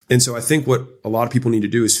And so I think what a lot of people need to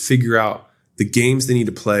do is figure out the games they need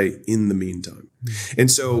to play in the meantime.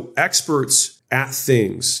 And so experts at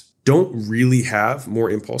things don't really have more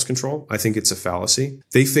impulse control. I think it's a fallacy.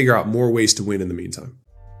 They figure out more ways to win in the meantime.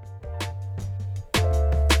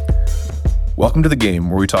 Welcome to The Game,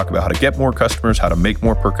 where we talk about how to get more customers, how to make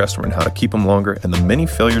more per customer, and how to keep them longer, and the many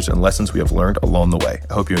failures and lessons we have learned along the way.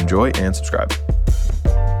 I hope you enjoy and subscribe.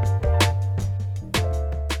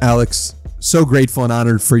 Alex, so grateful and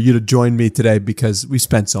honored for you to join me today because we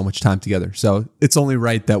spent so much time together. So it's only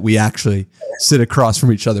right that we actually sit across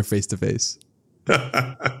from each other face to face. Just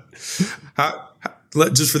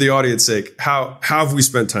for the audience's sake, how have we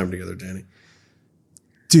spent time together, Danny?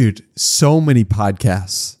 Dude, so many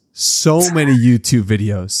podcasts. So many YouTube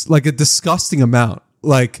videos, like a disgusting amount.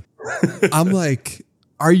 Like, I'm like,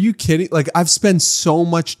 are you kidding? Like, I've spent so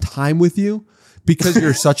much time with you because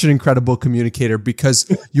you're such an incredible communicator,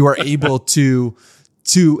 because you are able to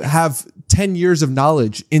have 10 years of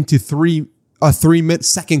knowledge into a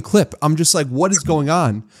 3-second clip. I'm just like, what is going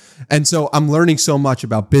on? And so I'm learning so much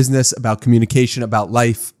about business, about communication, about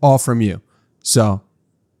life, all from you. So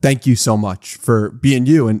thank you so much for being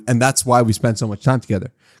you. And that's why we spend so much time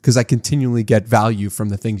together, because I continually get value from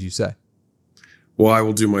the things you say. Well, I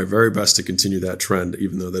will do my very best to continue that trend,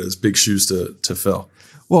 even though that is big shoes to fill.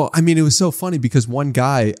 Well, I mean, it was so funny because one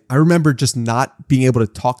guy, I remember just not being able to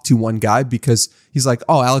talk to one guy because he's like,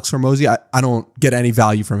 oh, Alex Hormozi, I don't get any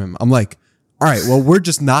value from him. I'm like, all right, well, we're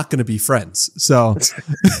just not going to be friends. So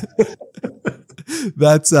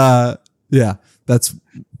but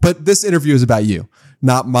this interview is about you,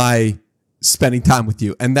 not my spending time with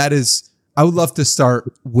you. And that is, I would love to start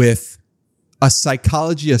with a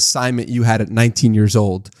psychology assignment you had at 19 years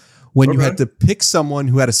old when you had to pick someone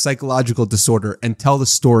who had a psychological disorder and tell the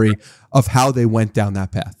story of how they went down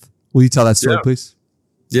that path. Will you tell that story, please?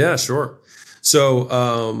 Yeah, sure. So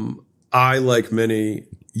I, like many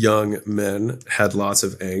young men, had lots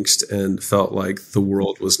of angst and felt like the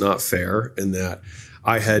world was not fair and that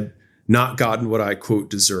I had not gotten what I, quote,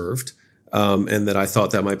 deserved. And that I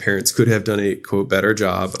thought that my parents could have done a, quote, better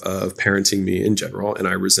job of parenting me in general. And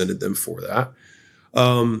I resented them for that.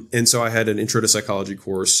 And so I had an intro to psychology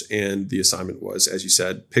course. And the assignment was, as you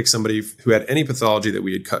said, pick somebody who had any pathology that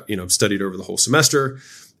we had studied over the whole semester,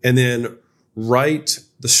 and then write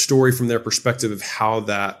the story from their perspective of how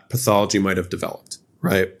that pathology might have developed.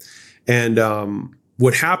 Right. And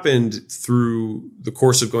what happened through the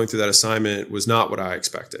course of going through that assignment was not what I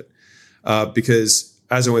expected, because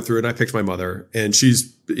as I went through it, and I picked my mother, and she's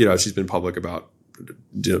been public about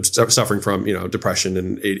suffering from depression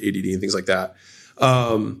and ADD and things like that.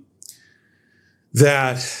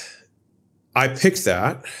 That I picked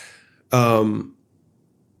that, and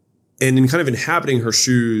in kind of inhabiting her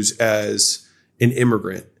shoes as an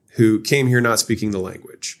immigrant who came here not speaking the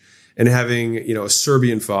language, and having a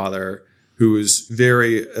Serbian father who was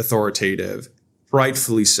very authoritative.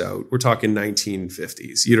 Rightfully so. We're talking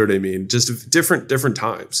 1950s. You know what I mean? Just different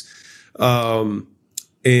times.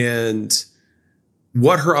 And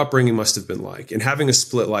what her upbringing must have been like, and having a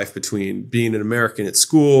split life between being an American at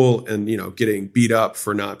school and, getting beat up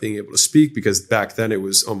for not being able to speak, because back then it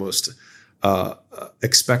was almost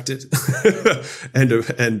expected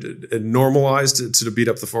and normalized to beat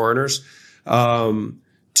up the foreigners,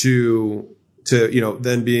 to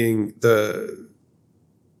then being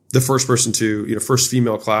the first person to, first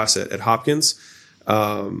female class at Hopkins,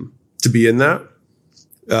 to be in that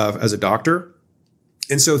as a doctor.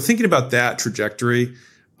 And so thinking about that trajectory,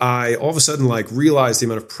 I all of a sudden realized the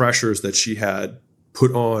amount of pressures that she had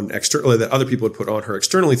put on externally, that other people had put on her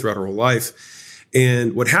externally throughout her whole life.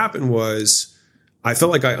 And what happened was I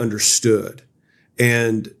felt like I understood.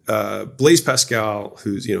 And Blaise Pascal,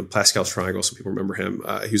 who's, Pascal's triangle, some people remember him.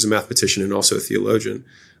 He was a mathematician and also a theologian.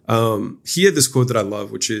 He had this quote that I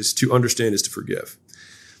love, which is, to understand is to forgive.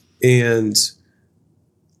 And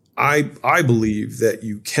I believe that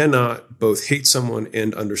you cannot both hate someone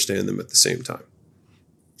and understand them at the same time.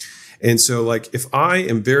 And so if I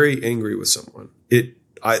am very angry with someone,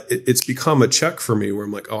 it's become a check for me where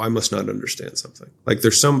I'm like, oh, I must not understand something.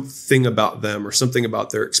 There's something about them or something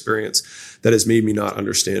about their experience that has made me not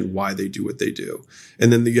understand why they do what they do.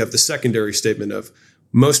 And then you have the secondary statement of,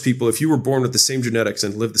 most people, if you were born with the same genetics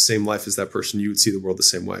and lived the same life as that person, you would see the world the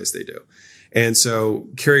same way as they do. And so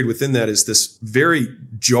carried within that is this very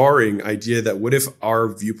jarring idea that what if our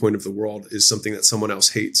viewpoint of the world is something that someone else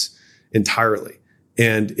hates entirely?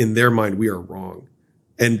 And in their mind, we are wrong.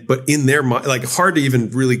 But in their mind, hard to even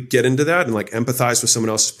really get into that and empathize with someone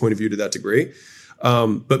else's point of view to that degree.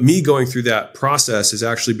 But me going through that process has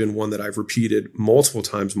actually been one that I've repeated multiple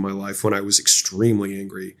times in my life when I was extremely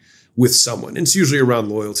angry with someone. And it's usually around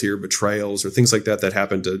loyalty or betrayals or things like that that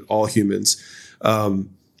happen to all humans.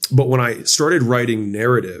 But when I started writing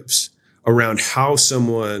narratives around how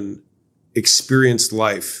someone experienced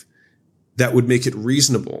life that would make it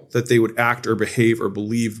reasonable that they would act or behave or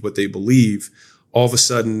believe what they believe, all of a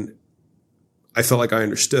sudden, I felt like I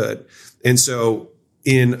understood. And so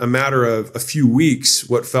in a matter of a few weeks,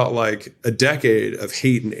 what felt like a decade of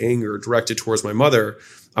hate and anger directed towards my mother,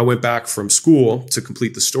 I went back from school to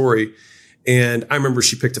complete the story. And I remember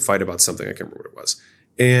she picked a fight about something. I can't remember what it was.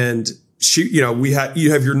 And she, you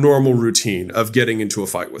have your normal routine of getting into a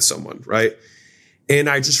fight with someone, right? And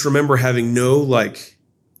I just remember having no like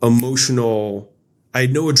emotional, I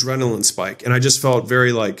had no adrenaline spike. And I just felt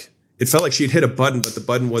very like, it felt like she'd hit a button, but the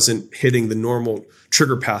button wasn't hitting the normal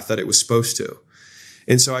trigger path that it was supposed to.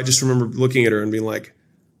 And so I just remember looking at her and being like,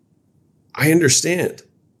 I understand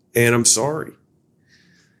and I'm sorry.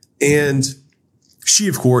 And she,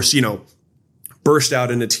 of course, burst out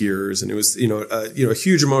into tears, and it was, a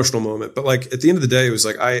huge emotional moment. But like at the end of the day, it was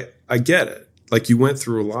like, I get it. Like you went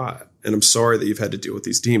through a lot and I'm sorry that you've had to deal with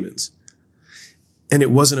these demons. And it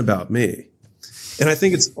wasn't about me. And I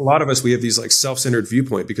think it's a lot of us, we have these like self-centered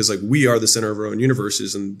viewpoint because like we are the center of our own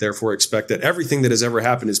universes and therefore expect that everything that has ever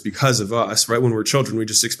happened is because of us, right? When we're children, we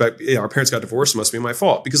just expect, our parents got divorced, it must be my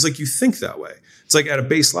fault, because like you think that way. It's like at a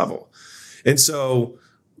base level. And so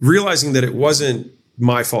realizing that it wasn't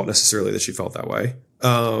my fault necessarily that she felt that way.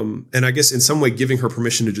 And I guess in some way giving her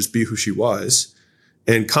permission to just be who she was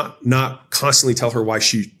and not constantly tell her why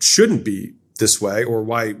she shouldn't be this way or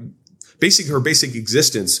why her basic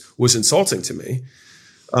existence was insulting to me.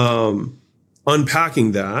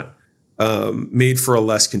 Unpacking that made for a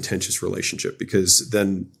less contentious relationship because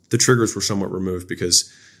then the triggers were somewhat removed.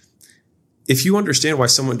 Because if you understand why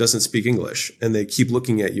someone doesn't speak English and they keep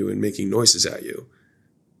looking at you and making noises at you,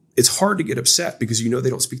 it's hard to get upset because they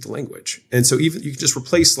don't speak the language. And so even you can just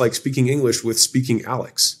replace like speaking English with speaking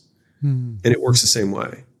Alex, and it works the same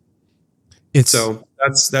way. So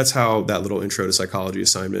that's how that little intro to psychology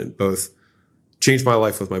assignment both changed my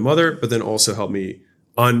life with my mother, but then also helped me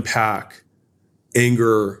unpack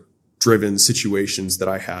anger-driven situations that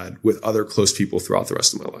I had with other close people throughout the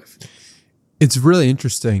rest of my life. It's really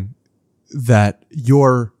interesting that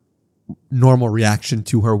your normal reaction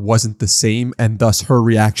to her wasn't the same, and thus her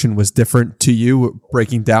reaction was different to you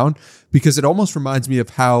breaking down, because it almost reminds me of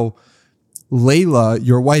how Layla,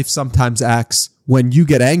 your wife, sometimes acts when you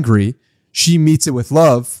get angry. She meets it with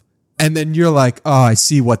love, and then you're like, oh, I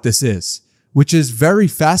see what this is, which is very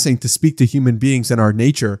fascinating to speak to human beings and our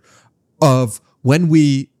nature of when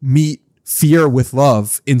we meet fear with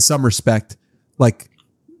love in some respect, like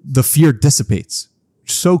the fear dissipates.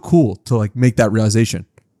 So cool to like make that realization.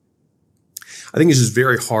 I think it's just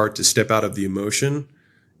very hard to step out of the emotion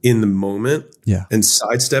in the moment and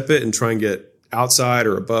sidestep it and try and get outside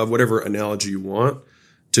or above, whatever analogy you want,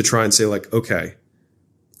 to try and say like, okay,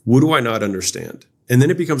 what do I not understand? And then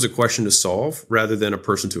it becomes a question to solve rather than a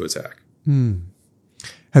person to attack. Do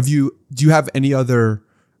you have any other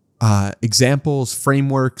examples,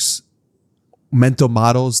 frameworks, mental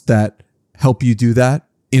models that help you do that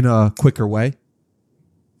in a quicker way?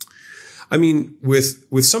 I mean,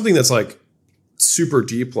 with something that's like super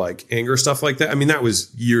deep, like anger, stuff like that. I mean, that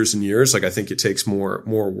was years and years. Like, I think it takes more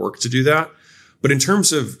work to do that. But in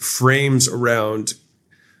terms of frames around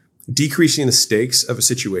decreasing the stakes of a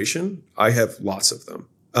situation, I have lots of them.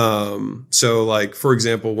 So like, for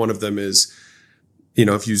example, one of them is,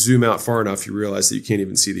 if you zoom out far enough, you realize that you can't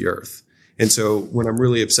even see the earth. And so when I'm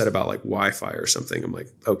really upset about like Wi-Fi or something, I'm like,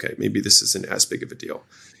 okay, maybe this isn't as big of a deal,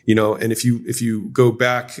 and if you go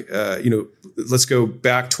back, let's go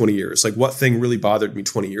back 20 years, like what thing really bothered me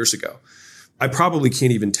 20 years ago? I probably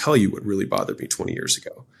can't even tell you what really bothered me 20 years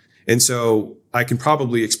ago. And so I can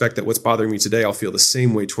probably expect that what's bothering me today, I'll feel the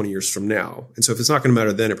same way 20 years from now. And so if it's not going to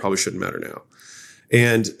matter then, it probably shouldn't matter now.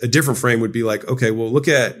 And a different frame would be like, okay, well, look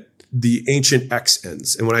at the ancient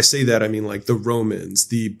X-ends. And when I say that, I mean like the Romans,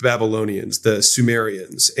 the Babylonians, the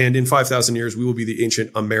Sumerians. And in 5,000 years, we will be the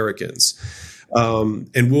ancient Americans.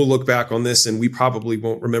 And we'll look back on this and we probably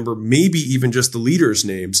won't remember maybe even just the leaders'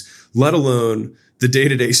 names, let alone the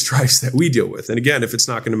day-to-day strifes that we deal with. And again, if it's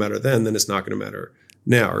not going to matter then it's not going to matter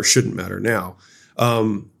now, or shouldn't matter now.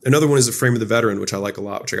 Another one is the frame of the veteran, which I like a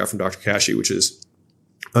lot, which I got from Dr. Kashi, which is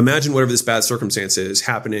imagine whatever this bad circumstance is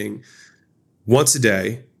happening once a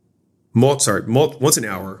day, once an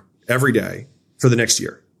hour, every day for the next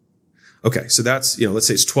year. Okay, so that's, let's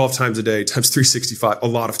say it's 12 times a day times 365, a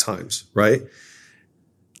lot of times, right?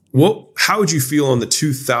 Well, how would you feel on the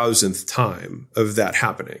 2000th time of that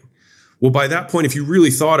happening? Well, by that point, if you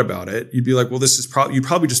really thought about it, you'd be like, well, you'd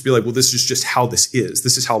probably just be like, well, this is just how this is.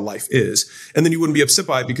 This is how life is. And then you wouldn't be upset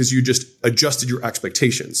by it because you just adjusted your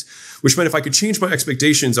expectations, which meant if I could change my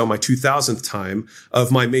expectations on my 2000th time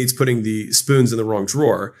of my mates putting the spoons in the wrong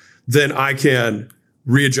drawer, then I can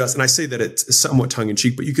readjust. And I say that it's somewhat tongue in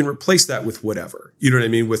cheek, but you can replace that with whatever, you know what I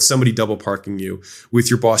mean? With somebody double parking you,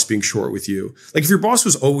 with your boss being short with you. Like if your boss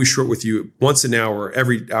was always short with you once an hour,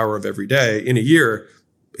 every hour of every day in a year,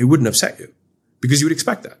 it wouldn't upset you because you would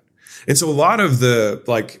expect that. And so a lot of the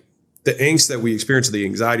angst that we experience, the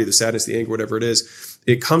anxiety, the sadness, the anger, whatever it is,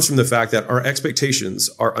 it comes from the fact that our expectations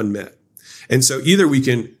are unmet. And so either we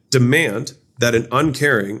can demand that an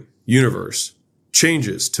uncaring universe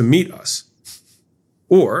changes to meet us,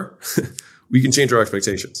 or we can change our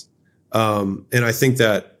expectations. And I think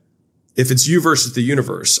that if it's you versus the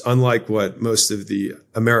universe, unlike what most of the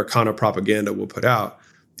Americana propaganda will put out,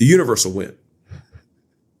 the universe will win.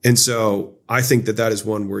 And so I think that is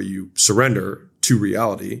one where you surrender to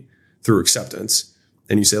reality through acceptance.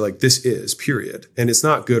 And you say like, this is period. And it's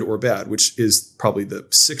not good or bad, which is probably the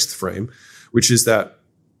sixth frame, which is that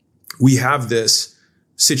we have this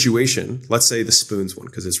situation, let's say the spoons one,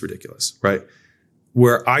 because it's ridiculous, right?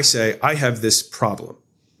 Where I say, I have this problem,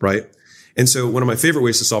 right? And so one of my favorite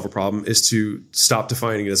ways to solve a problem is to stop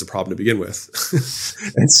defining it as a problem to begin with.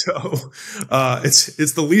 And so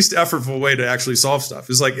it's the least effortful way to actually solve stuff.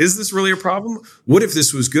 It's like, is this really a problem? What if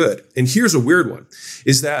this was good? And here's a weird one,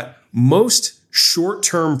 is that most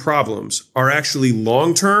short-term problems are actually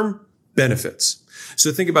long-term benefits.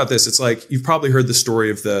 So think about this. It's like, you've probably heard the story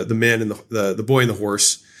of the man and the boy and the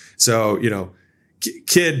horse. So, you know,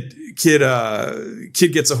 kid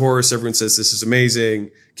gets a horse. Everyone says this is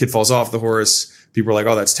amazing. Kid falls off the horse. People are like,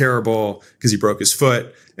 oh, that's terrible because he broke his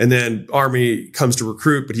foot. And then army comes to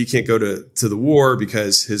recruit, but he can't go to the war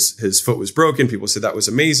because his foot was broken. People say that was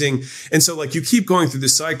amazing. And so like you keep going through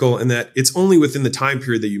this cycle, and that it's only within the time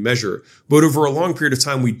period that you measure. But over a long period of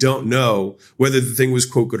time, we don't know whether the thing was,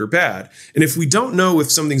 quote, good or bad. And if we don't know if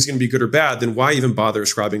something's going to be good or bad, then why even bother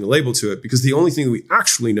ascribing a label to it? Because the only thing that we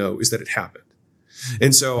actually know is that it happened.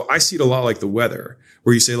 And so I see it a lot like the weather,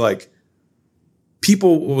 where you say like,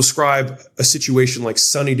 people will ascribe a situation like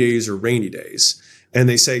sunny days or rainy days. And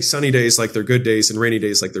they say sunny days like they're good days and rainy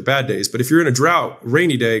days like they're bad days. But if you're in a drought,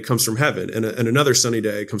 rainy day comes from heaven and another sunny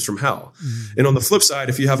day comes from hell. Mm-hmm. And on the flip side,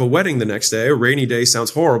 if you have a wedding the next day, a rainy day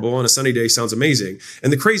sounds horrible and a sunny day sounds amazing.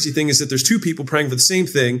 And the crazy thing is that there's two people praying for the same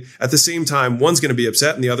thing at the same time. One's going to be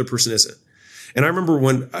upset and the other person isn't. And I remember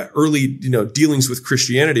when early, dealings with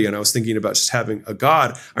Christianity, and I was thinking about just having a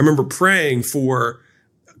God, I remember praying for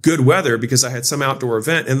good weather because I had some outdoor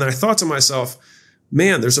event. And then I thought to myself,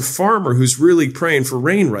 man, there's a farmer who's really praying for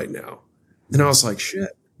rain right now. And I was like,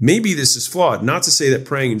 shit, maybe this is flawed. Not to say that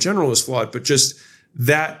praying in general is flawed, but just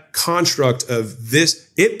that construct of this,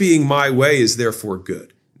 it being my way is therefore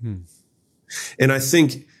good. Mm. And I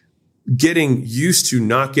think getting used to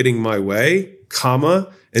not getting my way,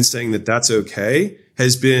 and saying that that's okay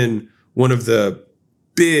has been one of the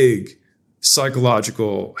big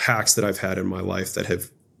psychological hacks that I've had in my life that have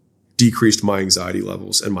decreased my anxiety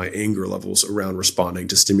levels and my anger levels around responding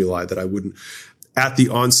to stimuli that I wouldn't at the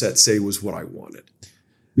onset say was what I wanted,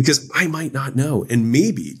 because I might not know. And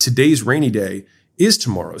maybe today's rainy day is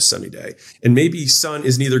tomorrow's sunny day. And maybe sun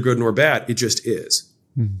is neither good nor bad. It just is.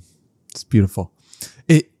 It's beautiful.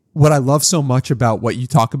 What I love so much about what you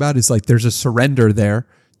talk about is like, there's a surrender there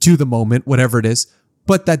to the moment, whatever it is,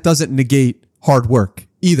 but that doesn't negate hard work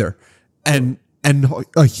either. And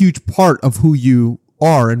a huge part of who you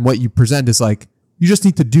are and what you present is like, you just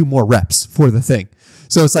need to do more reps for the thing.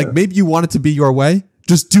 So it's like, maybe you want it to be your way,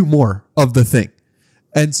 just do more of the thing.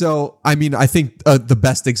 And so, I mean, I think the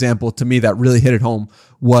best example to me that really hit it home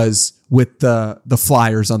was with the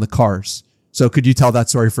flyers on the cars. So could you tell that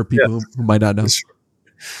story for people who might not know? Sure.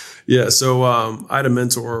 Yeah. So I had a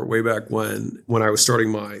mentor way back when I was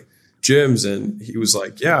starting my gyms, and he was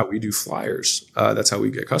like, yeah, we do flyers. That's how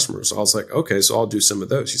we get customers. So I was like, okay, so I'll do some of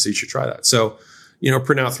those. He said, you should try that. So,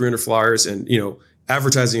 print out 300 flyers, and,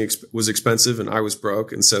 advertising was expensive and I was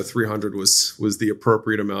broke. And so 300 was the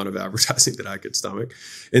appropriate amount of advertising that I could stomach.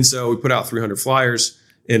 And so we put out 300 flyers.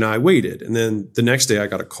 And I waited. And then the next day I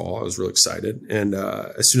got a call. I was real excited. And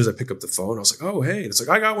as soon as I pick up the phone, I was like, oh, hey. And it's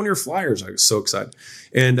like, I got one of your flyers. I was so excited.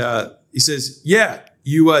 And he says, yeah,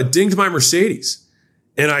 you dinged my Mercedes.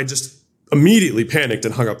 And I just immediately panicked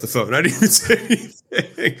and hung up the phone. I didn't even say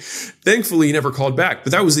anything. Thankfully, he never called back.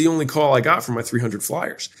 But that was the only call I got from my 300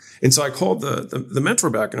 flyers. And so I called the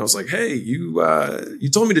mentor back, and I was like, hey, you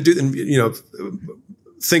told me to do that,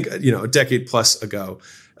 think, a decade plus ago.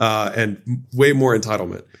 And way more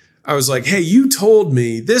entitlement. I was like, hey, you told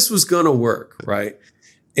me this was going to work. Right.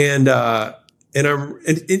 And he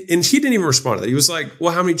didn't even respond to that. He was like,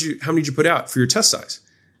 well, how many did you put out for your test size?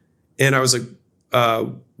 And I was like,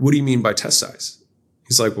 what do you mean by test size?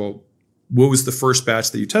 He's like, well, what was the first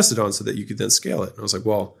batch that you tested on so that you could then scale it? And I was like,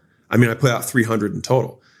 well, I mean, I put out 300 in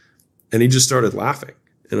total. And he just started laughing.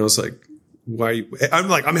 And I was like, why?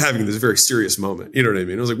 I'm having this very serious moment. You know what I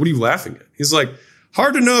mean? I was like, what are you laughing at? He's like,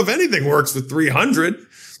 hard to know if anything works with 300.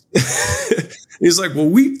 He's like, well,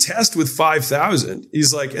 we test with 5,000.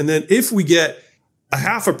 He's like, and then if we get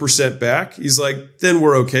 0.5% back, he's like, then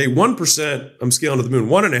we're okay. 1%, I'm scaling to the moon.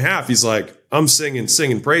 1.5%, he's like, I'm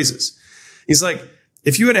singing praises. He's like,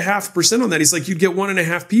 if you had 0.5% on that, he's like, you'd get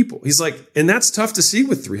 1.5 people. He's like, and that's tough to see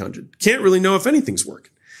with 300. Can't really know if anything's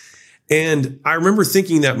working. And I remember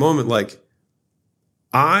thinking that moment, like,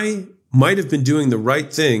 I might have been doing the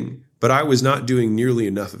right thing, but I was not doing nearly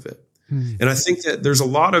enough of it. And I think that there's a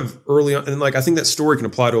lot of early on, and like, I think that story can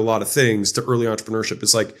apply to a lot of things to early entrepreneurship.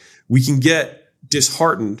 It's like, we can get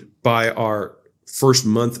disheartened by our first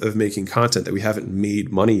month of making content that we haven't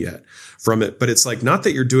made money yet from it. But it's like, not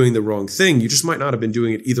that you're doing the wrong thing. You just might not have been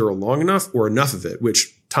doing it either long enough or enough of it,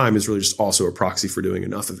 which time is really just also a proxy for doing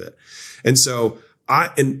enough of it. And so I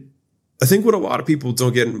think what a lot of people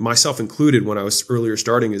don't get, myself included, when I was earlier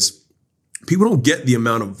starting, is people don't get the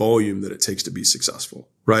amount of volume that it takes to be successful,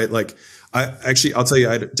 right? Like, I'll tell you,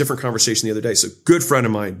 I had a different conversation the other day. So, good friend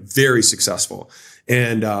of mine, very successful,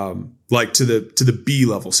 and like to the B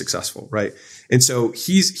level successful, right? And so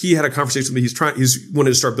he had a conversation with me. He's wanted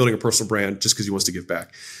to start building a personal brand just because he wants to give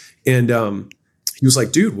back. And he was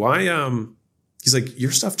like, dude, why? He's like, your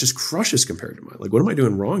stuff just crushes compared to mine. Like, what am I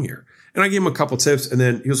doing wrong here? And I gave him a couple tips, and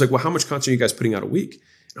then he was like, well, how much content are you guys putting out a week?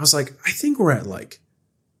 And I was like, I think we're at like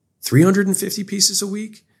 350 pieces a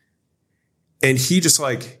week. And he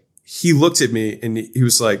looked at me and he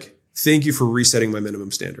was like, thank you for resetting my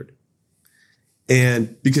minimum standard.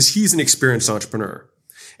 And because he's an experienced entrepreneur.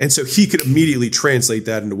 And so he could immediately translate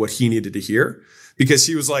that into what he needed to hear, because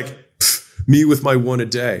he was like, me with my one a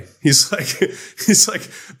day. He's like,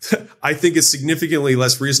 I think it's significantly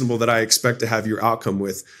less reasonable that I expect to have your outcome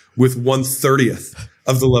with 1/30th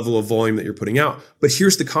of the level of volume that you're putting out. But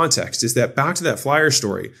here's the context, is that back to that flyer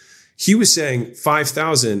story, he was saying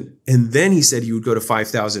 5,000, and then he said he would go to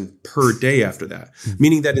 5,000 per day after that,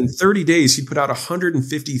 meaning that in 30 days, he put out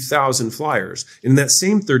 150,000 flyers. And in that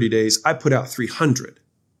same 30 days, I put out 300,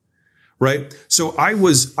 right? So I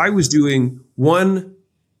was doing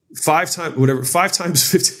 5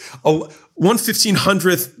 times 50,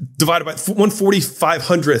 1/1500th divided by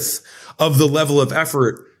 1/4500th of the level of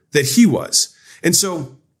effort that he was. And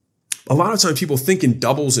so a lot of times people think in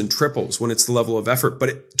doubles and triples when it's the level of effort,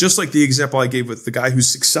 but just like the example I gave with the guy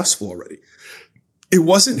who's successful already, it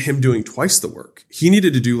wasn't him doing twice the work. He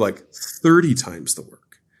needed to do like 30 times the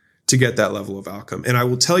work to get that level of outcome. And I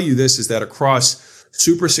will tell you this, is that across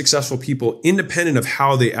super successful people, independent of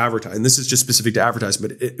how they advertise, and this is just specific to advertising,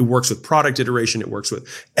 but it works with product iteration. It works with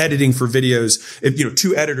editing for videos. If,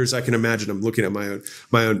 2 editors, I can imagine, I'm looking at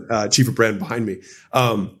my own chief of brand behind me.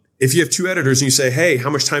 If you have 2 editors and you say, hey,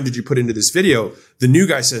 how much time did you put into this video? The new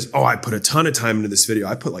guy says, oh, I put a ton of time into this video.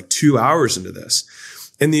 I put like 2 hours into this.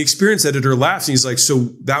 And the experienced editor laughs and he's like,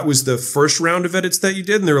 so that was the first round of edits that you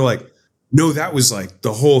did? And they were like, no, that was like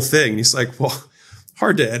the whole thing. And he's like, well,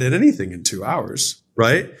 hard to edit anything in 2 hours,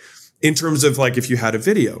 right? In terms of like, if you had a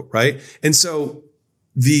video, right? And so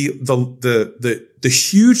the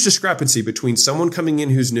huge discrepancy between someone coming in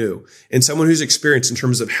who's new and someone who's experienced in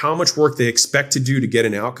terms of how much work they expect to do to get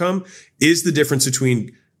an outcome is the difference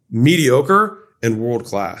between mediocre and world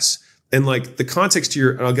class. And like the context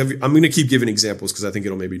here, and I'm going to keep giving examples because I think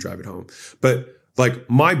it'll maybe drive it home. But like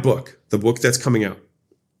my book, the book that's coming out,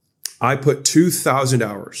 I put 2,000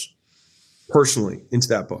 hours personally into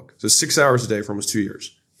that book. So 6 hours a day for almost 2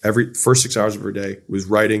 years. Every first 6 hours of every day was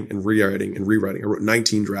writing and rewriting and rewriting. I wrote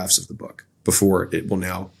 19 drafts of the book before it will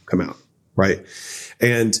now come out, right?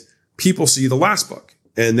 And people see the last book,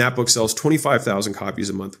 and that book sells 25,000 copies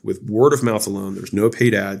a month with word of mouth alone. There's no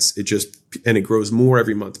paid ads. And it grows more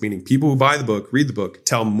every month, meaning people who buy the book, read the book,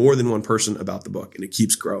 tell more than one person about the book, and it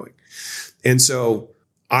keeps growing. And so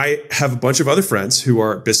I have a bunch of other friends who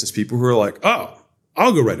are business people who are like, oh,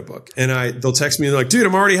 I'll go write a book. And they'll text me and they're like, dude,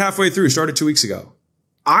 I'm already halfway through. Started 2 weeks ago.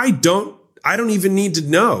 I don't even need to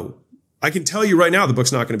know. I can tell you right now, the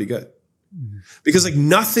book's not going to be good because like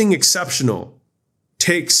nothing exceptional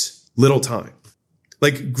takes little time.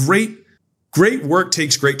 Like great work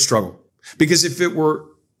takes great struggle, because if it were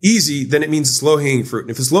easy, then it means it's low hanging fruit.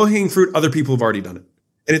 And if it's low hanging fruit, other people have already done it.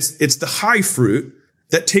 And it's the high fruit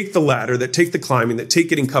that take the ladder, that take the climbing, that take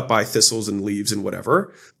getting cut by thistles and leaves and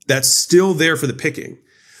whatever, that's still there for the picking.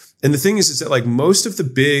 And the thing is that like most of the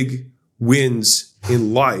big wins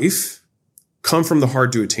in life come from the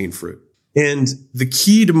hard to attain fruit. And the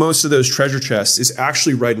key to most of those treasure chests is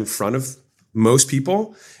actually right in front of most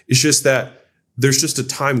people. It's just that there's just a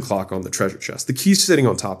time clock on the treasure chest. The key's sitting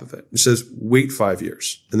on top of it. It says, wait 5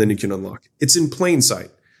 years, and then you can unlock it. It's in plain sight.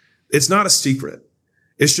 It's not a secret.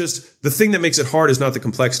 It's just the thing that makes it hard is not the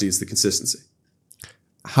complexity, it's the consistency.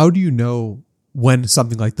 How do you know when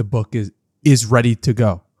something like the book is ready to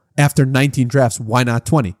go? After 19 drafts, why not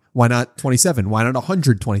 20? Why not 27? Why not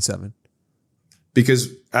 127? Because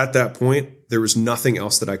at that point, there was nothing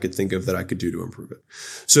else that I could think of that I could do to improve it.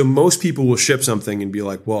 So most people will ship something and be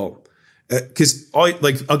like, well, because I'll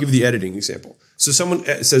give you the editing example. So someone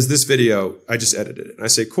says, this video, I just edited it. And I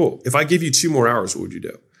say, cool. If I give you 2 more hours, what would you do?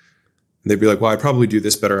 And they'd be like, well, I'd probably do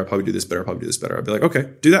this better. I'd probably do this better. I'd probably do this better. I'd be like,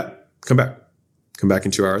 okay, do that. Come back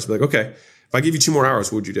in 2 hours. I'd be like, okay, if I give you 2 more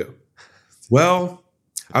hours, what would you do? Well,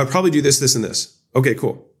 I would probably do this, this, and this. Okay,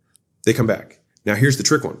 cool. They come back. Now here's the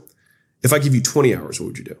trick one. If I give you 20 hours, what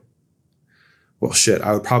would you do? Well, shit,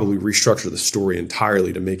 I would probably restructure the story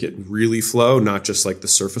entirely to make it really flow, not just like the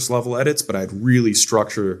surface level edits, but I'd really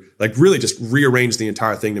structure, like really just rearrange the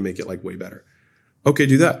entire thing to make it like way better. Okay,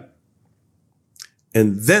 do that.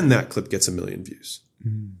 And then that clip gets 1 million views.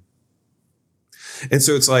 Mm. And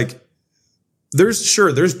so it's like,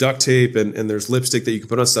 there's duct tape and there's lipstick that you can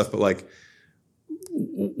put on stuff, but like,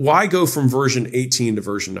 why go from version 18 to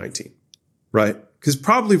version 19, right? Because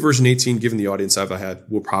probably version 18, given the audience I've had,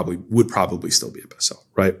 would probably still be a bestseller,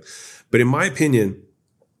 right? But in my opinion,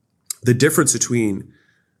 the difference between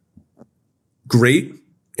great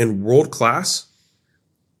and world-class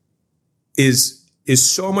is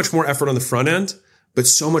so much more effort on the front end, but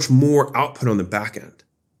so much more output on the back end.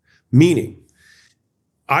 Meaning,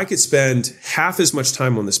 I could spend half as much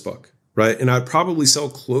time on this book, right? And I'd probably sell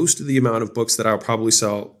close to the amount of books that I'll probably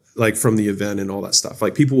sell like from the event and all that stuff.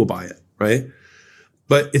 Like people will buy it, right?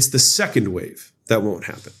 But it's the second wave that won't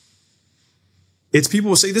happen. It's people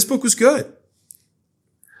will say this book was good,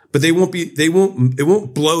 but it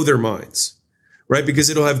won't blow their minds, right? Because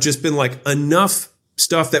it'll have just been like enough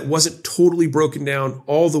stuff that wasn't totally broken down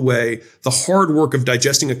all the way. The hard work of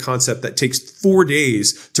digesting a concept that takes 4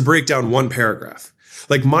 days to break down one paragraph.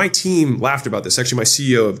 Like my team laughed about this. Actually, my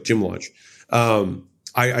CEO of Gym Launch,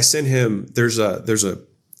 I sent him, there's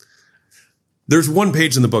one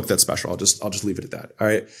page in the book that's special. I'll just leave it at that. All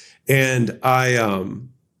right. And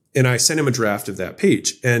I sent him a draft of that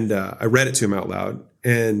page and, I read it to him out loud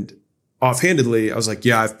and offhandedly, I was like,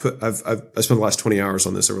 yeah, I spent the last 20 hours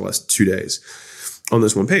on this over the last 2 days on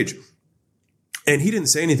this one page. And he didn't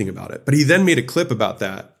say anything about it, but he then made a clip about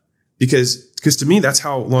that because to me, that's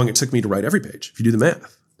how long it took me to write every page. If you do the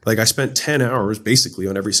math, like I spent 10 hours basically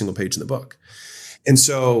on every single page in the book. And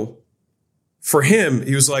so for him,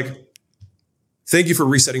 he was like, thank you for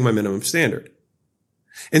resetting my minimum standard.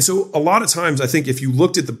 And so a lot of times I think if you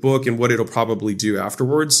looked at the book and what it'll probably do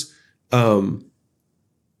afterwards,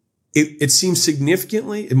 it seems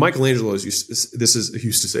significantly, and Michelangelo used to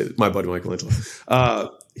say, my buddy Michelangelo,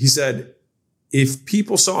 he said, if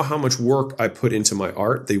people saw how much work I put into my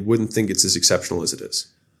art, they wouldn't think it's as exceptional as it is.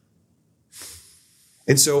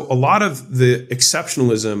 And so a lot of the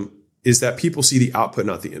exceptionalism is that people see the output,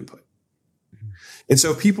 not the input. And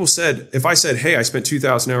so if I said, hey, I spent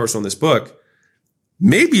 2,000 hours on this book,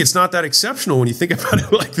 maybe it's not that exceptional when you think about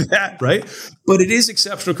it like that, right? But it is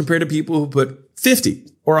exceptional compared to people who put 50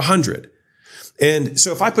 or 100. And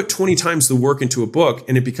so if I put 20 times the work into a book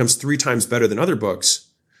and it becomes 3 times better than other books,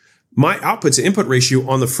 my output to input ratio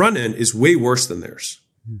on the front end is way worse than theirs.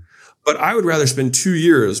 But I would rather spend 2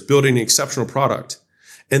 years building an exceptional product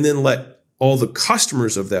and then let all the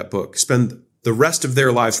customers of that book spend the rest of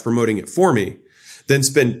their lives promoting it for me than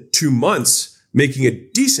spend 2 months making a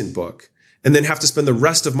decent book and then have to spend the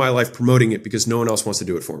rest of my life promoting it because no one else wants to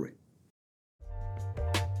do it for me.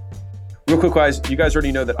 Real quick, guys, you guys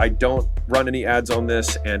already know that I don't run any ads on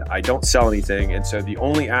this and I don't sell anything. And so the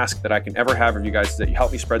only ask that I can ever have of you guys is that you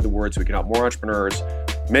help me spread the word so we can help more entrepreneurs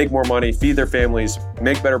make more money, feed their families,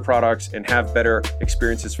 make better products, and have better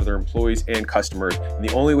experiences for their employees and customers. And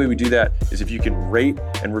the only way we do that is if you can rate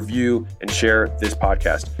and review and share this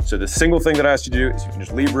podcast. So the single thing that I ask you to do is you can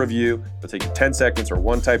just leave a review. It'll take you 10 seconds or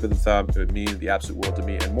one type of the thumb. It would mean the absolute world to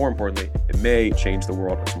me. And more importantly, it may change the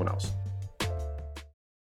world for someone else.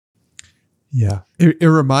 Yeah. It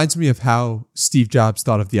reminds me of how Steve Jobs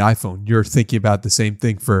thought of the iPhone. You're thinking about the same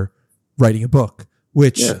thing for writing a book,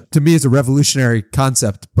 which to me is a revolutionary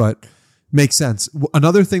concept, but Makes sense.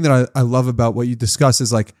 Another thing that I love about what you discuss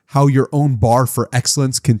is like how your own bar for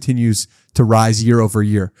excellence continues to rise year over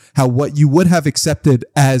year. How what you would have accepted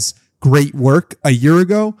as great work a year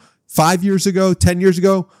ago, 5 years ago, 10 years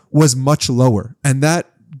ago was much lower. And that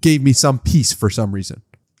gave me some peace for some reason.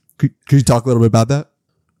 Could you talk a little bit about that?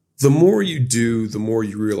 The more you do, the more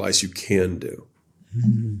you realize you can do.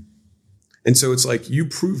 Mm-hmm. And so it's like you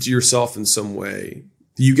prove to yourself in some way,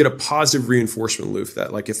 you get a positive reinforcement loop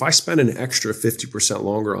that like, if I spend an extra 50%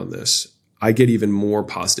 longer on this, I get even more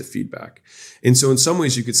positive feedback. And so in some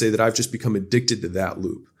ways you could say that I've just become addicted to that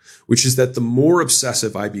loop, which is that the more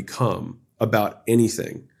obsessive I become about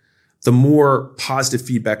anything, the more positive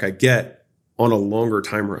feedback I get on a longer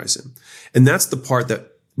time horizon. And that's the part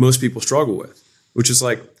that most people struggle with, which is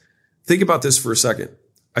like, think about this for a second.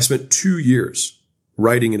 I spent 2 years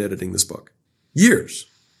writing and editing this book. Years.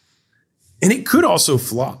 And it could also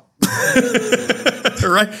flop.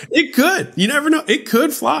 Right? It could. You never know. It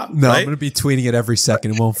could flop. No, right? I'm going to be tweeting it every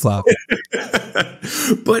second. It won't flop.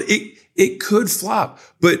 But it could flop.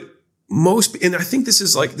 But and I think this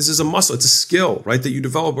is a muscle. It's a skill, right? That you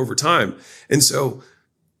develop over time. And so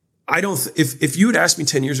if you had asked me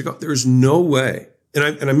 10 years ago, there's no way.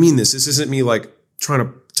 And I mean this isn't me like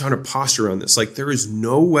trying to posture on this. Like there is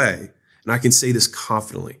no way, and I can say this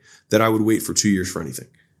confidently, that I would wait for 2 years for anything.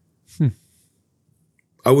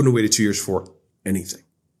 I wouldn't have waited 2 years for anything.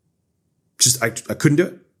 Just, I couldn't do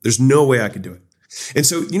it. There's no way I could do it. And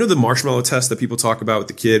so, the marshmallow test that people talk about with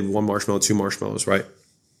the kid, 1 marshmallow, 2 marshmallows, right?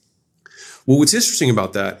 Well, what's interesting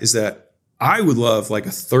about that is that I would love like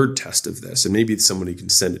a third test of this, and maybe somebody can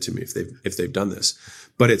send it to me if they've done this,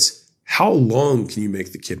 but it's how long can you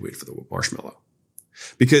make the kid wait for the marshmallow?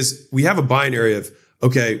 Because we have a binary of,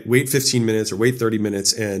 okay, wait 15 minutes or wait 30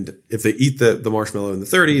 minutes. And if they eat the marshmallow in the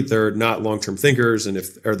 30, they're not long-term thinkers. And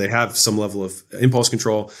or they have some level of impulse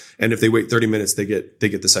control. And if they wait 30 minutes, they get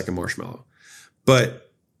the second marshmallow.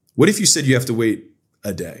 But what if you said you have to wait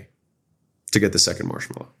a day to get the second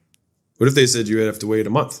marshmallow? What if they said you have to wait a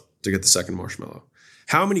month to get the second marshmallow?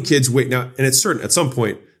 How many kids wait now? And it's certain at some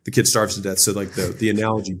point, the kid starves to death. So like the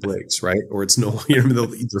analogy breaks, right? Or it's no longer,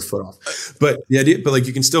 they'll eat their foot off. But the idea, like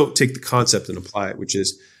you can still take the concept and apply it, which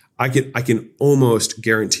is I can almost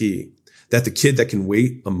guarantee that the kid that can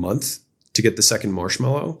wait a month to get the second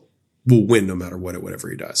marshmallow will win no matter whatever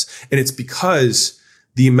he does. And it's because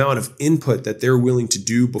the amount of input that they're willing to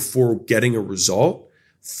do before getting a result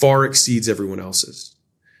far exceeds everyone else's.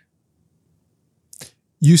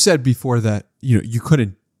 You said before that,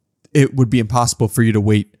 it would be impossible for you to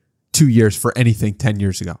wait 2 years for anything 10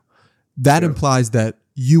 years ago. That implies that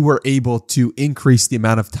you were able to increase the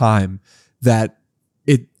amount of time that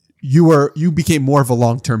you became more of a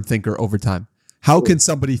long-term thinker over time. How can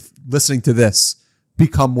somebody listening to this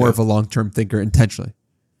become more of a long-term thinker intentionally?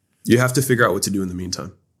 You have to figure out what to do in the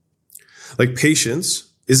meantime. Like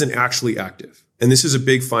patience isn't actually active. And this is a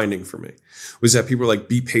big finding for me, was that people are like,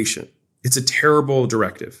 be patient. It's a terrible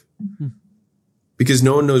directive. Mm-hmm. Because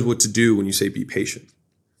no one knows what to do when you say be patient.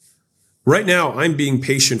 Right now, I'm being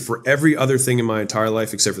patient for every other thing in my entire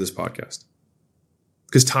life except for this podcast.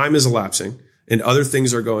 Because time is elapsing and other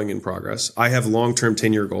things are going in progress. I have long-term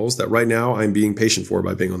 10-year goals that right now I'm being patient for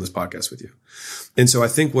by being on this podcast with you. And so I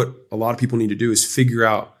think what a lot of people need to do is figure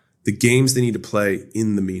out the games they need to play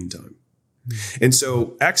in the meantime. Mm-hmm. And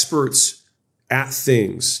so experts at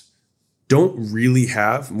things don't really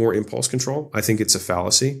have more impulse control. I think it's a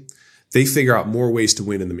fallacy. They figure out more ways to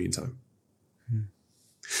win in the meantime.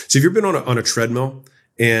 So if you've been on a treadmill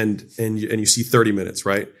and you see 30 minutes,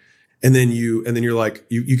 right? And then you're like,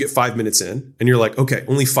 you get 5 minutes in and you're like, okay,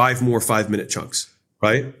 only 5 more 5-minute chunks,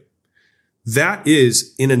 right? That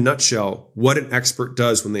is, in a nutshell, what an expert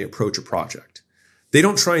does when they approach a project. They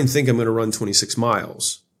don't try and think I'm going to run 26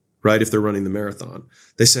 miles, right? If they're running the marathon,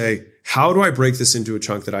 they say, how do I break this into a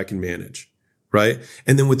chunk that I can manage, right?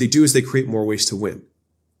 And then what they do is they create more ways to win.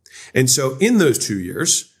 And so in those 2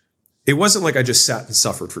 years, it wasn't like I just sat and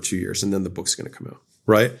suffered for 2 years and then the book's going to come out,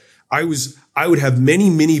 right? I would have many,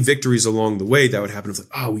 many victories along the way that would happen. It's like,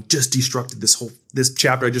 oh, we just destructed this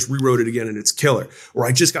chapter. I just rewrote it again and it's killer. Or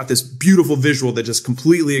I just got this beautiful visual that just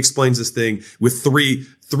completely explains this thing with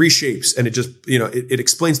three shapes. And it just, it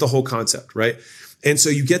explains the whole concept, right? And so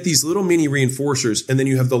you get these little mini reinforcers, and then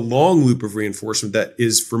you have the long loop of reinforcement that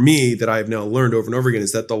is, for me, that I have now learned over and over again,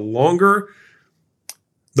 is that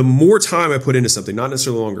the more time I put into something, not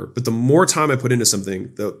necessarily longer, but the more time I put into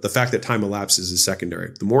something, the fact that time elapses is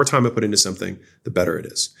secondary. The more time I put into something, the better it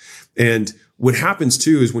is. And what happens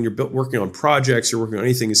too is when you're working on projects, you're working on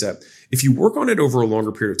anything, is that if you work on it over a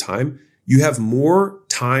longer period of time, you have more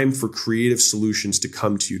time for creative solutions to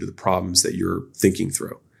come to you to the problems that you're thinking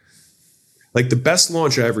through. Like the best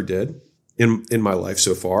launch I ever did in my life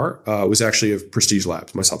so far was actually of Prestige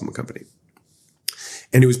Labs, my supplement company.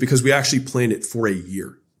 And it was because we actually planned it for a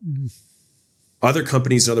year. Mm-hmm. Other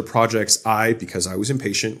companies and other projects, because I was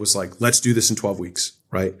impatient, was like, let's do this in 12 weeks,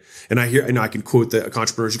 right? And I can quote the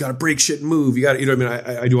entrepreneurs, you got to break shit and move. You got to, you know what I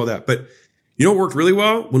mean? I do all that. But you know what worked really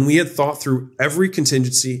well? When we had thought through every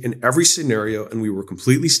contingency and every scenario, and we were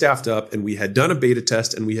completely staffed up, and we had done a beta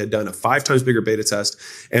test, and we had done a 5 times bigger beta test,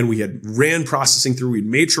 and we had ran processing through, we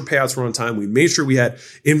made sure payouts were on time, we made sure we had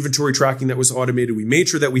inventory tracking that was automated, we made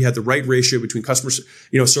sure that we had the right ratio between customer,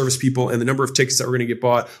 service people and the number of tickets that were going to get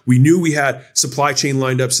bought. We knew we had supply chain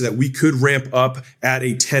lined up so that we could ramp up at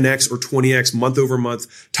a 10x or 20x month over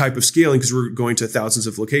month type of scaling because we're going to thousands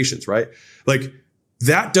of locations, right? Like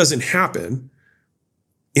that doesn't happen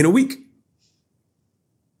in a week.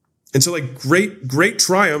 And so like great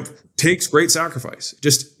triumph takes great sacrifice. It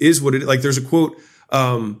just is what it is. Like there's a quote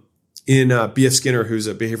in B.F. Skinner, who's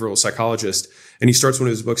a behavioral psychologist, and he starts one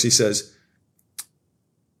of his books. He says,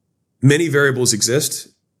 many variables exist,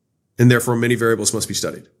 and therefore many variables must be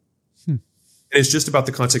studied. And it's just about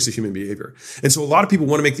the context of human behavior. And so a lot of people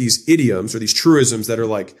want to make these idioms or these truisms that are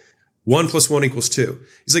like 1 + 1 = 2.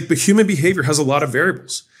 He's like, but human behavior has a lot of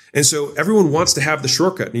variables. And so everyone wants to have the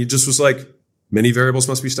shortcut. And he just was like, many variables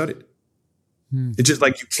must be studied. It's just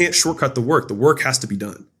like, you can't shortcut the work. The work has to be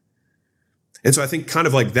done. And so I think kind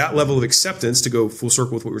of like that level of acceptance, to go full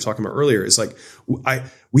circle with what we were talking about earlier, is like,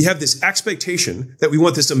 we have this expectation that we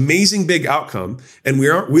want this amazing big outcome, and we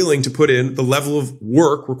aren't willing to put in the level of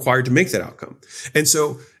work required to make that outcome. And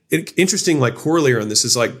so interesting, like corollary on this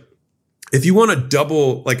is like, if you want to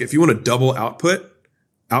double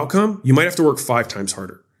outcome, you might have to work 5 times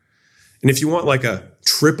harder. And if you want like a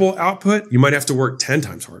triple output, you might have to work 10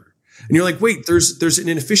 times harder. And you're like, wait, there's an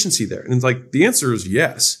inefficiency there. And it's like, the answer is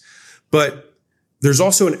yes, but there's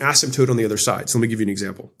also an asymptote on the other side. So let me give you an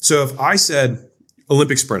example. So if I said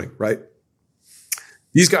Olympic sprinting, right?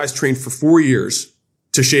 These guys trained for 4 years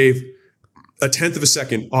to shave 1/10 of a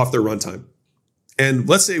second off their run time. And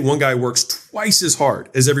let's say one guy works twice as hard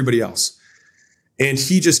as everybody else, and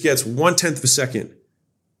he just gets 1/10 of a second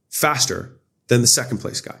faster than the second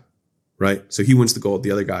place guy. Right? So he wins the gold.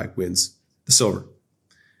 The other guy wins the silver.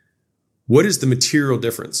 What is the material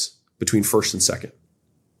difference between first and second?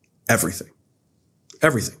 Everything.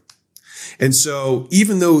 And so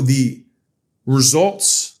even though the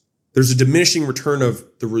results, there's a diminishing return of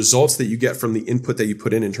the results that you get from the input that you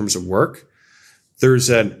put in terms of work, there's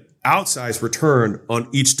an outsized return on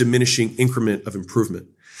each diminishing increment of improvement.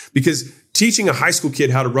 Because teaching a high school kid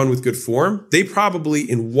how to run with good form, they probably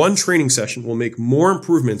in one training session will make more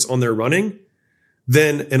improvements on their running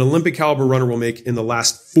than an Olympic caliber runner will make in the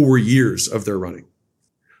last 4 years of their running.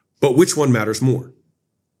 But which one matters more?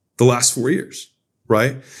 The last 4 years,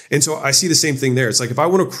 right? And so I see the same thing there. It's like, if I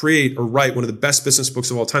want to create or write one of the best business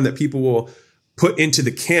books of all time that people will put into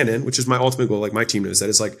the canon, which is my ultimate goal, like my team knows that,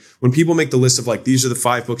 is like, when people make the list of like, these are the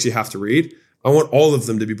 5 books you have to read, I want all of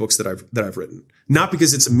them to be books that I've written. Not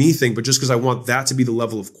because it's a me thing, but just because I want that to be the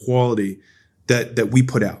level of quality that we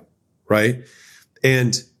put out, right?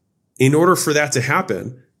 And in order for that to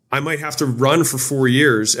happen, I might have to run for 4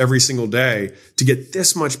 years every single day to get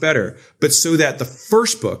this much better, but so that the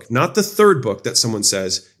first book, not the third book that someone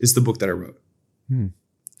says, is the book that I wrote.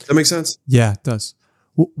 Does that make sense? Yeah, it does.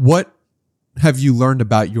 What have you learned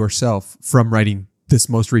about yourself from writing this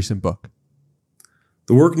most recent book?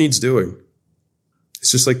 The work needs doing. It's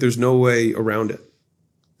just like, there's no way around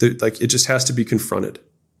it. Like, it just has to be confronted.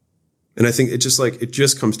 And I think it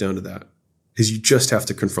just comes down to that, is you just have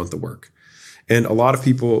to confront the work. And a lot of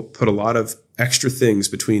people put a lot of extra things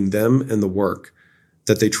between them and the work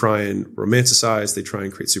that they try and romanticize. They try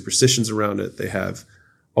and create superstitions around it. They have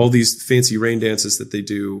all these fancy rain dances that they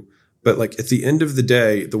do. But like, at the end of the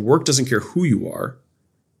day, the work doesn't care who you are.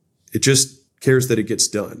 It just cares that it gets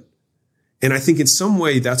done. And I think in some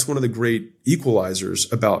way, that's one of the great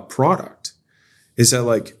equalizers about product, is that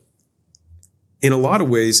like, in a lot of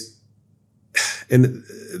ways, and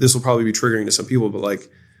this will probably be triggering to some people, but like,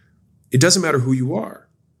 it doesn't matter who you are.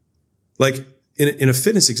 Like in a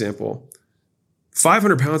fitness example,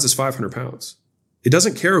 500 pounds is 500 pounds. It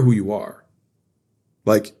doesn't care who you are.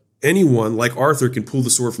 Like, anyone like Arthur can pull the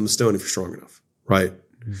sword from the stone if you're strong enough. Right.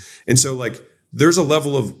 Mm-hmm. And so like, there's a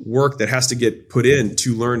level of work that has to get put in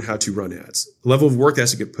to learn how to run ads. A level of work that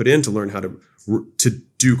has to get put in to learn how to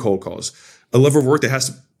do cold calls. A level of work that has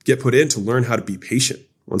to get put in to learn how to be patient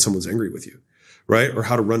when someone's angry with you, right? Or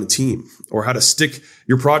how to run a team, or how to stick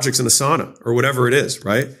your projects in a sauna, or whatever it is,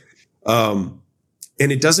 right? And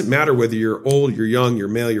it doesn't matter whether you're old, you're young, you're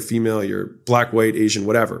male, you're female, you're black, white, Asian,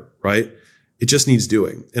 whatever, right? It just needs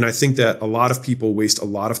doing. And I think that a lot of people waste a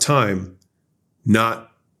lot of time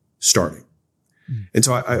not starting. And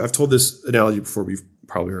so I've told this analogy before, we've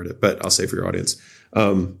probably heard it, but I'll say for your audience.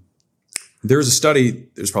 There's a study,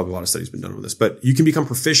 there's probably a lot of studies been done on this, but you can become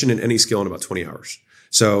proficient in any skill in about 20 hours.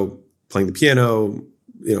 So playing the piano,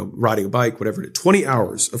 riding a bike, whatever it is, 20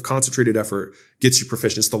 hours of concentrated effort gets you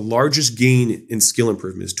proficient. It's the largest gain in skill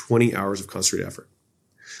improvement is 20 hours of concentrated effort.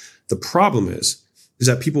 The problem is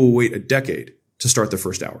that people will wait a decade to start the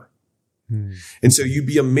first hour. And so you'd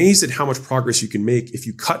be amazed at how much progress you can make if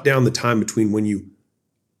you cut down the time between when you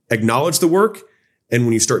acknowledge the work and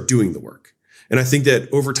when you start doing the work. And I think that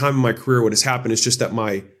over time in my career, what has happened is just that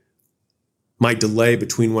my delay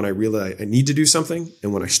between when I realize I need to do something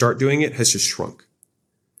and when I start doing it has just shrunk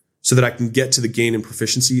so that I can get to the gain in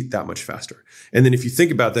proficiency that much faster. And then if you think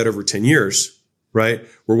about that over 10 years, right,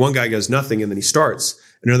 where one guy does nothing and then he starts,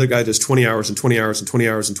 and another guy does 20 hours and 20 hours and 20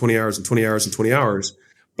 hours and 20 hours and 20 hours and 20 hours,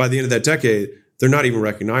 by the end of that decade, they're not even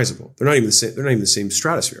recognizable. They're not even the same. They're not even the same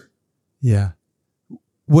stratosphere. Yeah.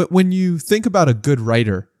 When you think about a good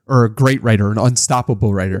writer or a great writer, an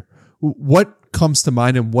unstoppable writer, what comes to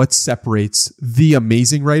mind and what separates the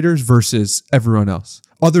amazing writers versus everyone else,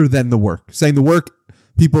 other than the work? Saying the work,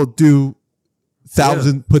 people do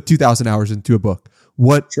put 2,000 hours into a book.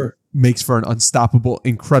 What makes for an unstoppable,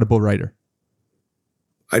 incredible writer?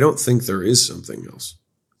 I don't think there is something else.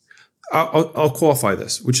 I'll qualify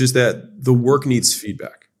this, which is that the work needs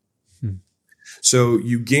feedback. So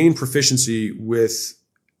you gain proficiency with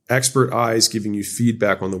expert eyes giving you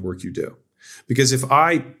feedback on the work you do. Because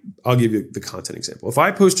I'll give you the content example. If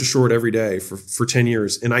I post a short every day for 10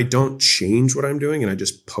 years and I don't change what I'm doing and I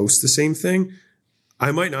just post the same thing,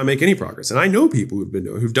 I might not make any progress. And I know people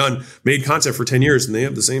who've made content for 10 years and they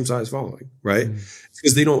have the same size following, right? It's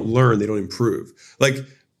because they don't learn, they don't improve. Like,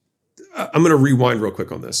 I'm going to rewind real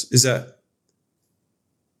quick on this, is that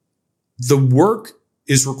the work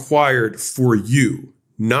is required for you,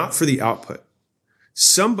 not for the output.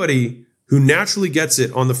 Somebody who naturally gets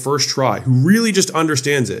it on the first try, who really just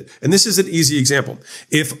understands it. And this is an easy example.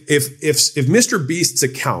 If Mr. Beast's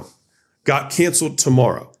account got canceled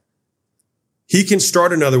tomorrow, he can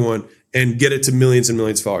start another one and get it to millions and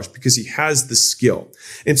millions of followers because he has the skill.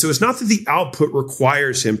 And so it's not that the output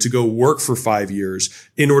requires him to go work for 5 years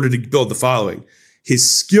in order to build the following. His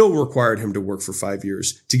skill required him to work for 5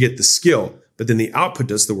 years to get the skill, but then the output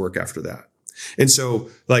does the work after that. And so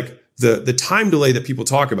like the time delay that people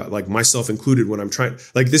talk about, like myself included when I'm trying,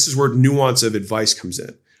 like this is where nuance of advice comes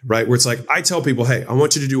in, right? Where it's like, I tell people, hey, I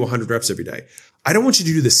want you to do 100 reps every day. I don't want you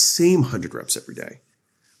to do the same 100 reps every day.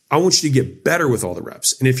 I want you to get better with all the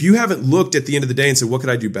reps. And if you haven't looked at the end of the day and said, what could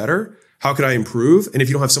I do better? How could I improve? And if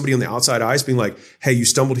you don't have somebody on the outside eyes being like, hey, you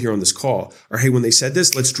stumbled here on this call, or hey, when they said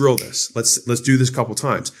this, let's drill this. Let's do this a couple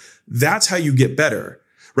times. That's how you get better,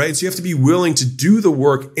 right? So you have to be willing to do the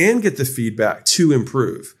work and get the feedback to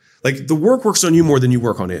improve. Like the work works on you more than you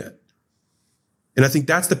work on it. And I think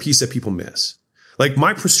that's the piece that people miss. Like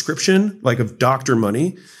my prescription, like of doctor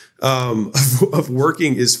money, of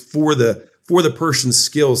working is for the person's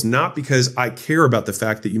skills, not because I care about the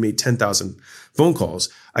fact that you made 10,000 phone calls.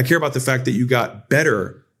 I care about the fact that you got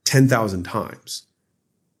better 10,000 times.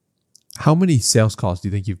 How many sales calls do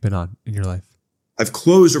you think you've been on in your life? I've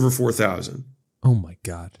closed over 4,000. Oh my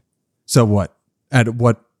God. So what? At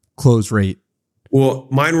what close rate? Well,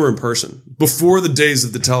 mine were in person before the days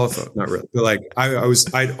of the telephone. Not really. But like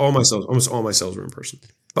almost all my sales were in person,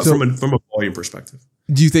 but so, from a volume perspective.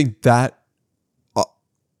 Do you think that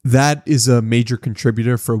is a major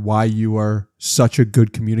contributor for why you are such a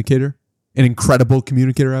good communicator, an incredible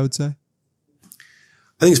communicator, I would say?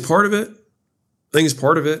 I think it's part of it.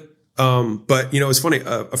 But it's funny.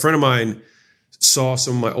 A friend of mine saw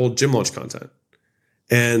some of my old gym launch content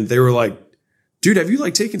and they were like, dude, have you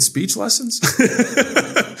like taken speech lessons?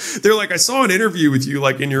 They're like, I saw an interview with you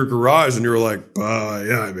like in your garage and you were like,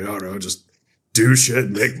 yeah, I mean, I don't know, just do shit,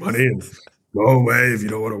 make money and go away if you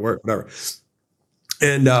don't want to work, whatever.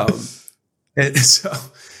 And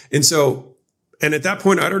so at that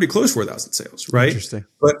point, I'd already closed 4,000 sales, right? Interesting.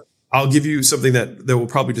 But I'll give you something that will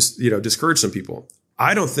probably just, discourage some people.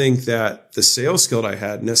 I don't think that the sales skill I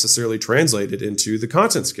had necessarily translated into the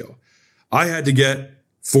content skill. I had to get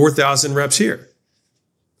 4,000 reps here.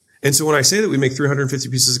 And so when I say that we make 350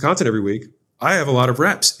 pieces of content every week, I have a lot of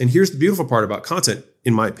reps. And here's the beautiful part about content,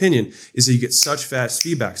 in my opinion, is that you get such fast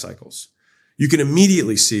feedback cycles. You can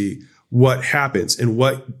immediately see what happens and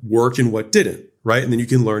what worked and what didn't, right? And then you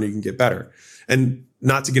can learn, you can get better. And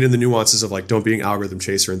not to get into the nuances of like, don't be an algorithm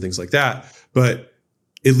chaser and things like that. But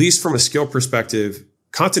at least from a skill perspective,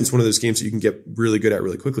 content's one of those games that you can get really good at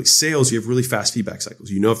really quickly. Sales, you have really fast feedback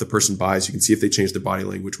cycles. You know, if the person buys, you can see if they change their body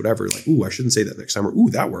language, whatever. Like, ooh, I shouldn't say that next time, or ooh,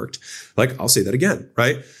 that worked. Like, I'll say that again,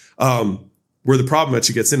 right? Where the problem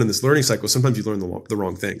actually gets in this learning cycle, sometimes you learn the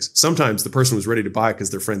wrong things. Sometimes the person was ready to buy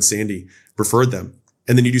because their friend Sandy referred them.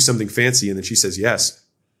 And then you do something fancy and then she says yes.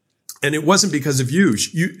 And it wasn't because of you.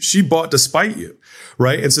 She bought despite you,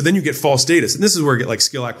 right? And so then you get false status. And this is where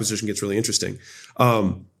skill acquisition gets really interesting.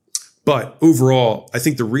 But overall, I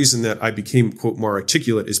think the reason that I became, quote, more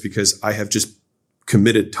articulate is because I have just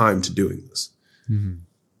committed time to doing this. Mm-hmm.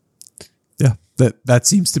 Yeah, that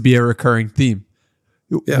seems to be a recurring theme.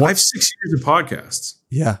 Yeah, I have 6 years of podcasts.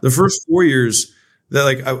 Yeah. The first 4 years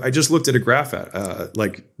that I just looked at a graph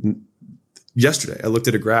yesterday. I looked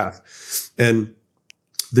at a graph, and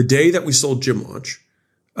the day that we sold Gym Launch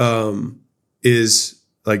is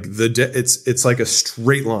like it's like a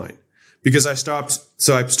straight line, because I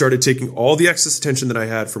started taking all the excess attention that I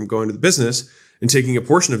had from going to the business and taking a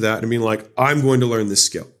portion of that and being like, I'm going to learn this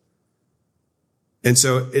skill. And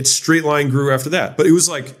so it's straight line grew after that. But it was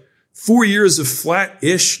like 4 years of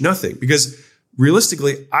flat-ish nothing, because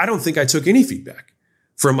realistically, I don't think I took any feedback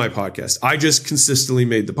from my podcast. I just consistently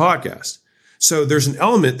made the podcast. So there's an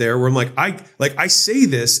element there where I'm like, I say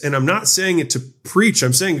this and I'm not saying it to preach.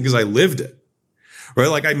 I'm saying it because I lived it, right?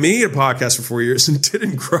 Like, I made a podcast for 4 years and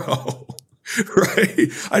didn't grow, right?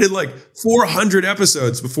 I did like 400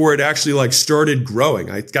 episodes before it actually started growing.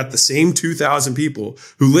 I got the same 2,000 people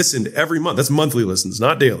who listened every month. That's monthly listens,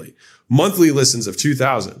 not daily. Monthly listens of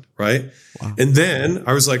 2,000, right? Wow. And then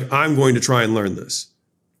I was like, I'm going to try and learn this.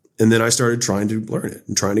 And then I started trying to learn it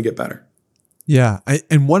and trying to get better. Yeah.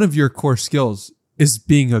 And one of your core skills is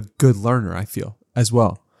being a good learner, I feel, as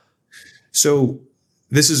well. So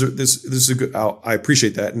this is a good, I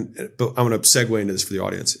appreciate that. But I'm going to segue into this for the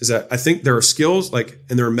audience, is that I think there are skills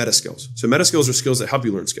and there are meta skills. So meta skills are skills that help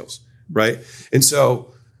you learn skills, right? And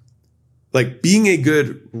so being a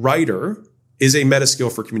good writer is a meta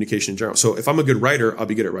skill for communication in general. So if I'm a good writer, I'll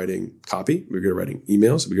be good at writing copy. I'll be good at writing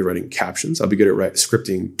emails. I'll be good at writing captions. I'll be good at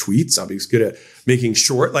scripting tweets. I'll be good at making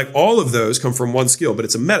short. All of those come from one skill, but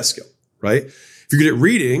it's a meta skill, right? If you're good at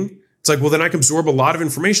reading, it's well, then I can absorb a lot of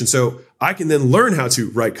information. So I can then learn how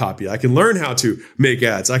to write copy. I can learn how to make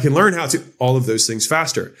ads. I can learn how to all of those things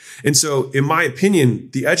faster. And so in my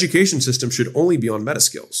opinion, the education system should only be on meta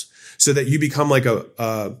skills, so that you become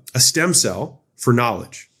a stem cell for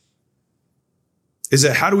knowledge. Is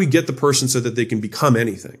that how do we get the person so that they can become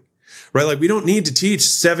anything, right? We don't need to teach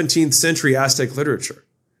 17th century Aztec literature.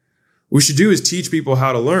 What we should do is teach people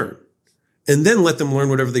how to learn, and then let them learn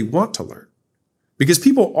whatever they want to learn, because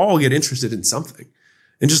people all get interested in something,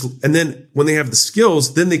 and then when they have the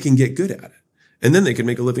skills, then they can get good at it, and then they can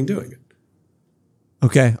make a living doing it.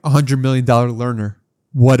 Okay. $100 million learner.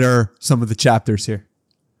 What are some of the chapters here?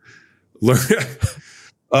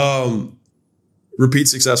 Repeat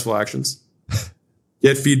successful actions.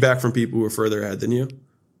 Get feedback from people who are further ahead than you.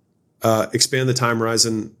 Expand the time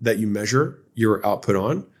horizon that you measure your output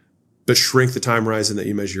on, but shrink the time horizon that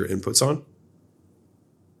you measure your inputs on.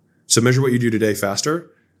 So measure what you do today faster,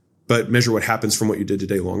 but measure what happens from what you did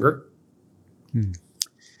today longer.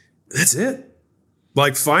 That's it.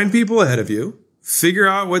 Find people ahead of you, figure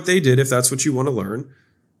out what they did if that's what you want to learn,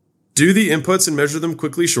 do the inputs and measure them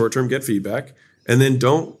quickly, short-term, get feedback, and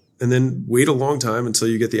then wait a long time until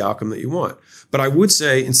you get the outcome that you want. But I would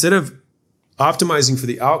say, instead of optimizing for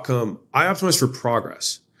the outcome, I optimize for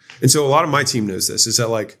progress. And so a lot of my team knows this, is that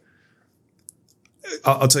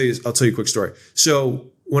I'll tell you a quick story. So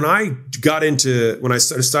when I started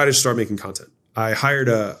to start making content, I hired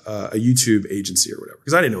a YouTube agency or whatever,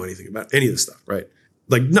 because I didn't know anything about any of this stuff, right?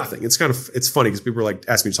 Nothing. It's it's funny because people were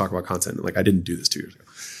asking me to talk about content, and I didn't do this 2 years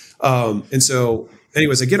ago. And so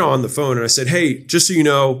anyways, I get on the phone and I said, hey, just so you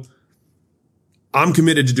know, I'm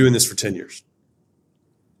committed to doing this for 10 years.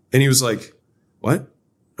 And he was like, what?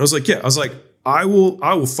 I was like, yeah. I was like, I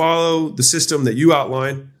will follow the system that you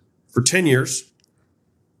outline for 10 years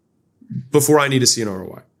before I need to see an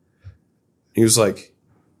ROI. And he was like,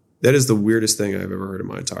 that is the weirdest thing I've ever heard in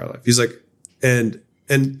my entire life. He's like, and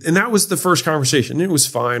that was the first conversation. It was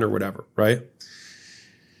fine or whatever, right?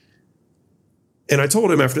 And I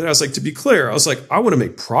told him after that, I was like, to be clear, I was like, I want to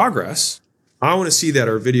make progress. I want to see that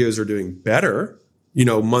our videos are doing better,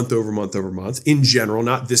 month over month over month in general,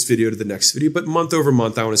 not this video to the next video, but month over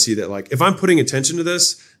month. I want to see that if I'm putting attention to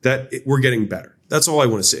this, we're getting better. That's all I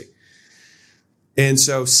want to see. And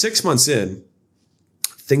so 6 months in,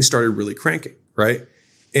 things started really cranking, right?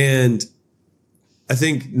 And I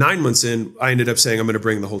think 9 months in, I ended up saying, I'm going to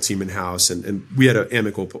bring the whole team in-house, and we had an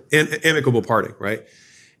amicable parting, right?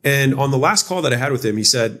 And on the last call that I had with him, he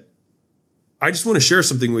said, I just want to share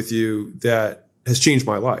something with you that has changed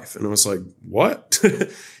my life. And I was like, what?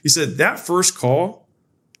 He said, that first call,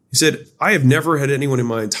 he said, I have never had anyone in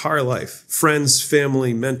my entire life, friends,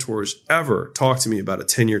 family, mentors, ever talk to me about a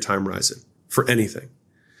 10-year time horizon for anything.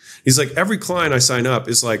 He's like, every client I sign up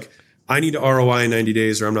is like, I need a ROI in 90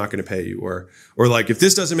 days or I'm not going to pay you. Or like, if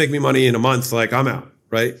this doesn't make me money in a month, like I'm out.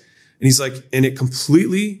 Right. And he's like, and it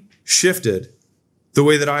completely shifted the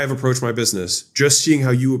way that I have approached my business, just seeing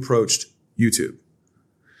how you approached YouTube.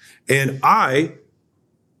 And I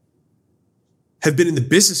have been in the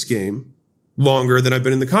business game longer than I've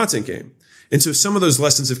been in the content game. And so some of those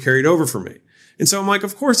lessons have carried over for me. And so I'm like,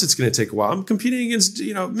 of course it's going to take a while. I'm competing against,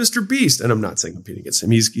 Mr. Beast. And I'm not saying competing against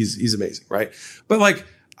him. He's amazing. Right. But like,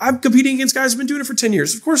 I'm competing against guys who've been doing it for 10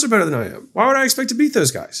 years. Of course they're better than I am. Why would I expect to beat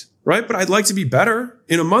those guys? Right. But I'd like to be better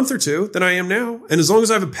in a month or two than I am now. And as long as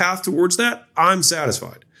I have a path towards that, I'm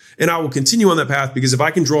satisfied. And I will continue on that path because if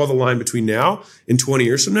I can draw the line between now and 20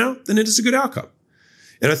 years from now, then it is a good outcome.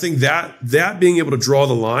 And I think that being able to draw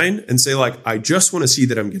the line and say, like, I just want to see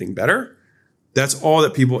that I'm getting better. That's all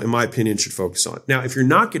that people, in my opinion, should focus on. Now, if you're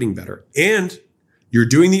not getting better and you're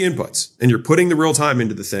doing the inputs and you're putting the real time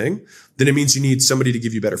into the thing, then it means you need somebody to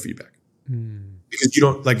give you better feedback. Because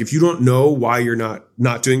if you don't know why you're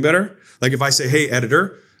not doing better, like if I say, hey,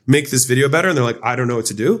 editor, make this video better. And they're like, I don't know what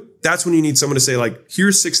to do. That's when you need someone to say, like,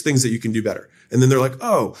 here's 6 things that you can do better. And then they're like,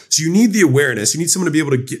 oh, so you need the awareness. You need someone to be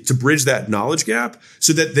able to get to bridge that knowledge gap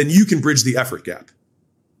so that then you can bridge the effort gap.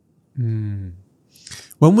 When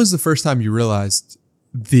was the first time you realized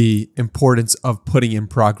the importance of putting in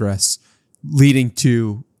progress leading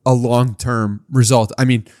to a long-term result? I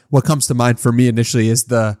mean, what comes to mind for me initially is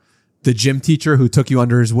the gym teacher who took you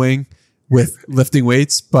under his wing with lifting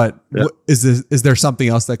weights. But is there something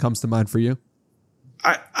else that comes to mind for you?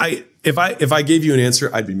 If I gave you an answer,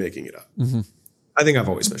 I'd be making it up. Mm-hmm. I think I've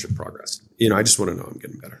always measured progress. I just want to know I'm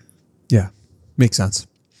getting better. Yeah, makes sense.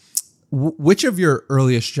 Which of your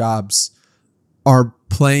earliest jobs are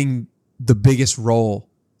playing the biggest role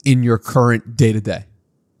in your current day-to-day?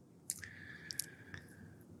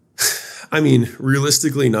 I mean,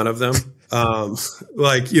 realistically, none of them. You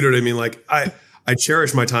know what I mean? Like I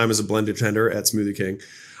cherish my time as a blended tender at Smoothie King.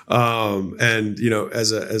 And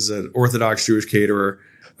as an Orthodox Jewish caterer,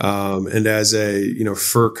 and as a,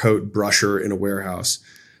 fur coat brusher in a warehouse.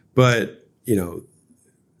 But,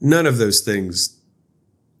 none of those things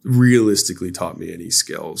realistically taught me any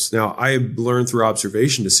skills. Now, I learned through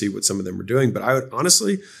observation to see what some of them were doing. But I would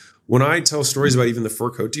honestly, when I tell stories about even the fur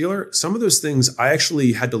coat dealer, some of those things I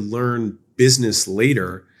actually had to learn business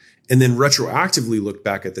later and then retroactively look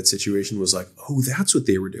back at that situation was like, oh, that's what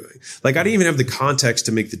they were doing. Like, I didn't even have the context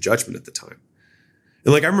to make the judgment at the time.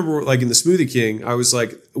 And like, I remember like in the Smoothie King, I was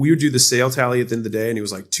like, we would do the sale tally at the end of the day and it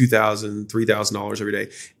was like $2,000, $3,000 every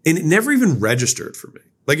day. And it never even registered for me.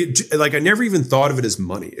 Like I never even thought of it as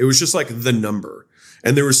money. It was just like the number.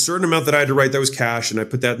 And there was a certain amount that I had to write that was cash and I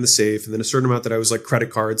put that in the safe. And then a certain amount that I was like credit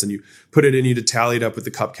cards and you put it in, you to tally it up with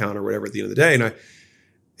the cup count or whatever at the end of the day.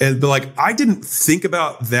 But I didn't think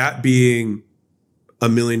about that being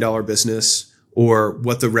 $1 million business or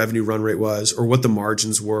what the revenue run rate was or what the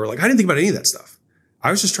margins were. Like I didn't think about any of that stuff. I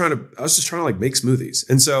was just trying to like make smoothies.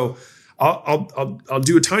 And so I'll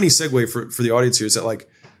do a tiny segue for the audience here is that like,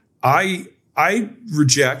 I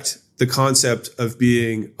reject the concept of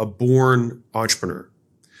being a born entrepreneur.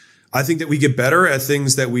 I think that we get better at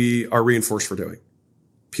things that we are reinforced for doing,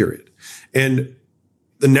 period. And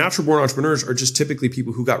the natural born entrepreneurs are just typically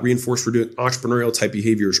people who got reinforced for doing entrepreneurial type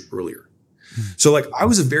behaviors earlier. So like I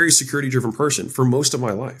was a very security driven person for most of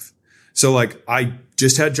my life. So like I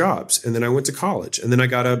just had jobs and then I went to college and then I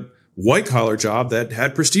got a white collar job that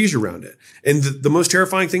had prestige around it. And the most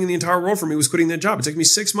terrifying thing in the entire world for me was quitting that job. It took me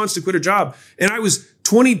 6 months to quit a job and I was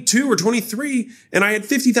 22 or 23 and I had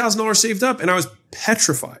 $50,000 saved up and I was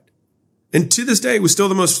petrified. And to this day, it was still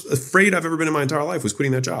the most afraid I've ever been in my entire life was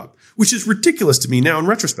quitting that job, which is ridiculous to me now in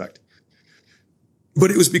retrospect.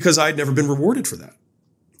 But it was because I had never been rewarded for that.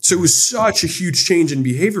 So it was such a huge change in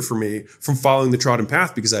behavior for me from following the trodden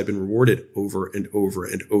path because I'd been rewarded over and over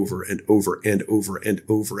and over and over and over and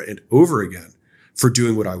over and over again for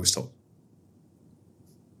doing what I was told.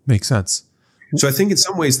 Makes sense. So I think in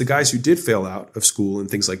some ways, the guys who did fail out of school and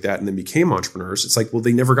things like that and then became entrepreneurs, it's like, well,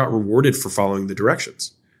 they never got rewarded for following the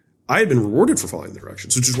directions. I had been rewarded for following the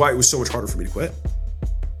directions, which is why it was so much harder for me to quit.